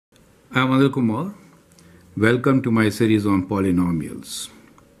I'm Anil Kumar. Welcome to my series on polynomials.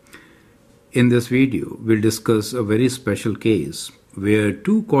 In this video, we'll discuss a very special case where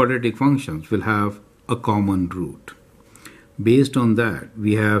two quadratic functions will have a common root. Based on that,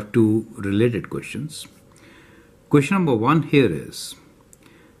 we have two related questions. Question number 1 here is,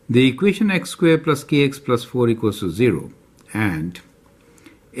 the equation x squared plus kx plus 4 equals to 0 and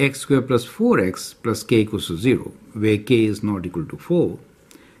x squared plus 4x plus k equals to 0, where k is not equal to 4,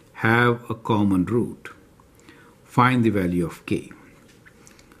 have a common root. Find the value of k.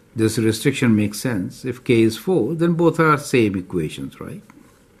 This restriction makes sense. If k is 4, then both are same equations, right?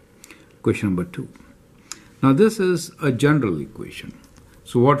 Question number 2. Now this is a general equation.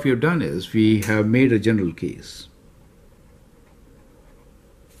 So what we have done is we have made a general case.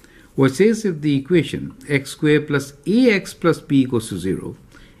 What says if the equation x squared plus ax plus b equals to 0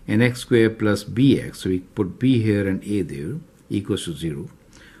 and x squared plus bx, so we put b here and a there, equals to 0,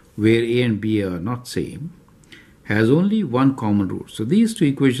 where a and b are not same, has only one common root. So these two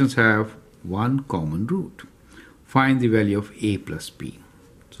equations have one common root. Find the value of a plus b.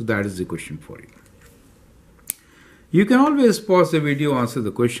 So that is the question for you. You can always pause the video, answer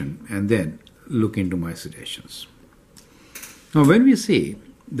the question, and then look into my suggestions. Now when we say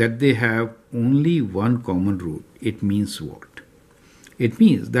that they have only one common root, it means what? It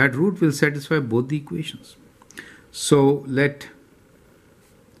means that root will satisfy both the equations. So let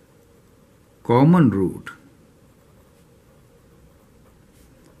common root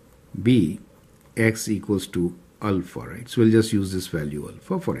be x equals to alpha, right? So we'll just use this value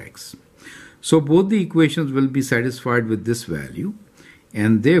alpha for x. So both the equations will be satisfied with this value,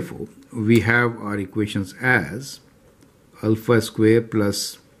 and therefore we have our equations as alpha square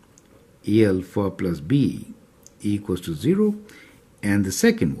plus a alpha plus b equals to 0, and the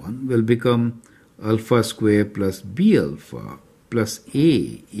second one will become alpha square plus b alpha plus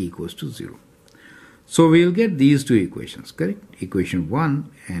a equals to 0. So we'll get these two equations, correct? Equation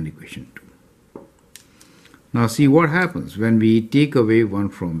 1 and equation 2. Now see what happens when we take away one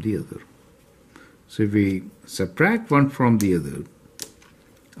from the other. So if we subtract one from the other,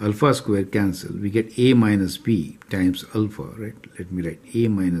 alpha square cancel, we get a minus b times alpha, right? Let me write a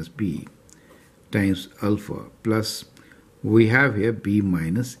minus b times alpha plus we have here b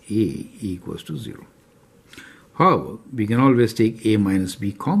minus a equals to 0. However, we can always take a minus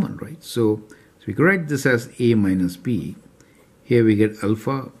b common, right? So we can write this as a minus b. Here we get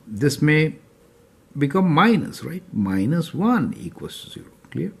alpha. This may become minus, right? Minus 1 equals to 0.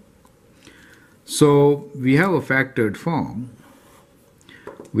 Clear? So we have a factored form.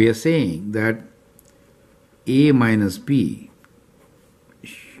 We are saying that a minus b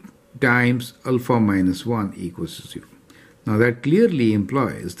times alpha minus 1 equals to 0. Now that clearly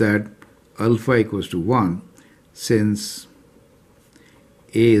implies that alpha equals to 1 since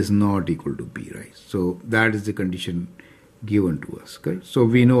a is not equal to b, right? So that is the condition given to us, correct? So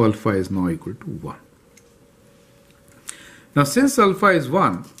we know alpha is not equal to 1. Now since alpha is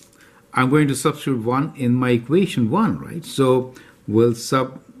 1, I'm going to substitute 1 in my equation 1, right? So we'll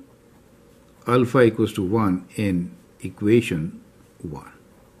sub alpha equals to 1 in equation 1.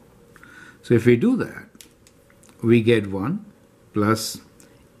 So if we do that, we get 1 plus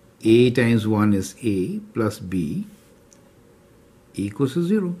a times 1 is a plus b equals to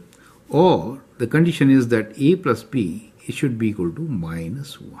 0. Or the condition is that a plus b it should be equal to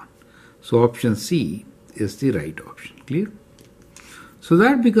minus 1. So option C is the right option. Clear? So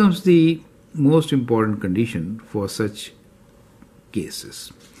that becomes the most important condition for such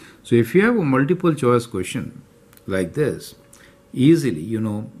cases. So if you have a multiple choice question like this, easily you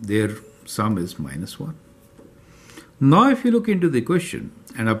know their sum is minus 1. Now if you look into the question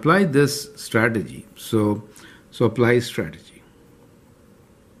and apply this strategy, so apply strategy.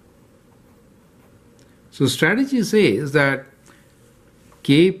 So strategy says that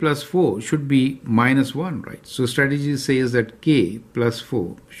k plus 4 should be minus 1, right? So strategy says that k plus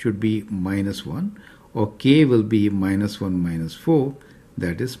 4 should be minus 1, or k will be minus 1 minus 4,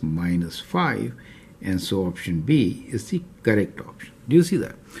 that is minus 5, and so option B is the correct option. Do you see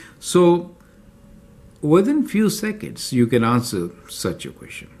that? So within few seconds you can answer such a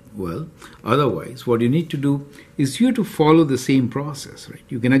question. Well, otherwise what you need to do is you have to follow the same process, right?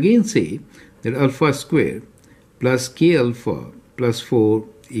 You can again say that alpha squared plus k alpha plus 4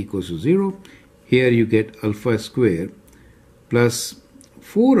 equals to 0. Here you get alpha squared plus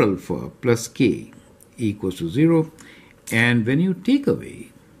 4 alpha plus k equals to 0. And when you take away,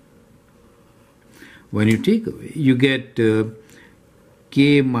 you get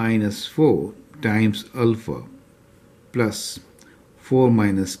k minus 4 times alpha plus 4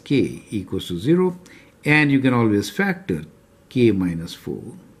 minus k equals to 0. And you can always factor k minus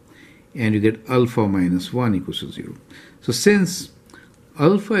 4 and you get alpha minus 1 equals to 0. So since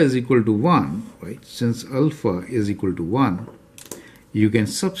alpha is equal to 1, right, since alpha is equal to 1, you can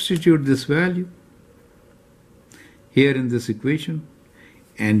substitute this value here in this equation,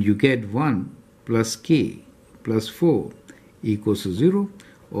 and you get 1 plus k plus 4 equals to 0,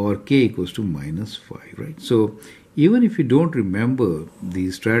 or k equals to minus 5, right? So even if you don't remember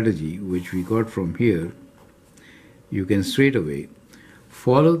the strategy which we got from here, you can straight away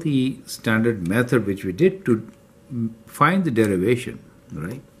follow the standard method which we did to find the derivation,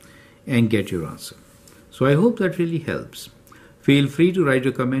 right, and get your answer. So I hope that really helps. Feel free to write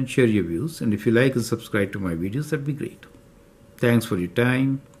your comment, share your views, and if you like and subscribe to my videos, that'd be great. Thanks for your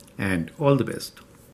time and all the best.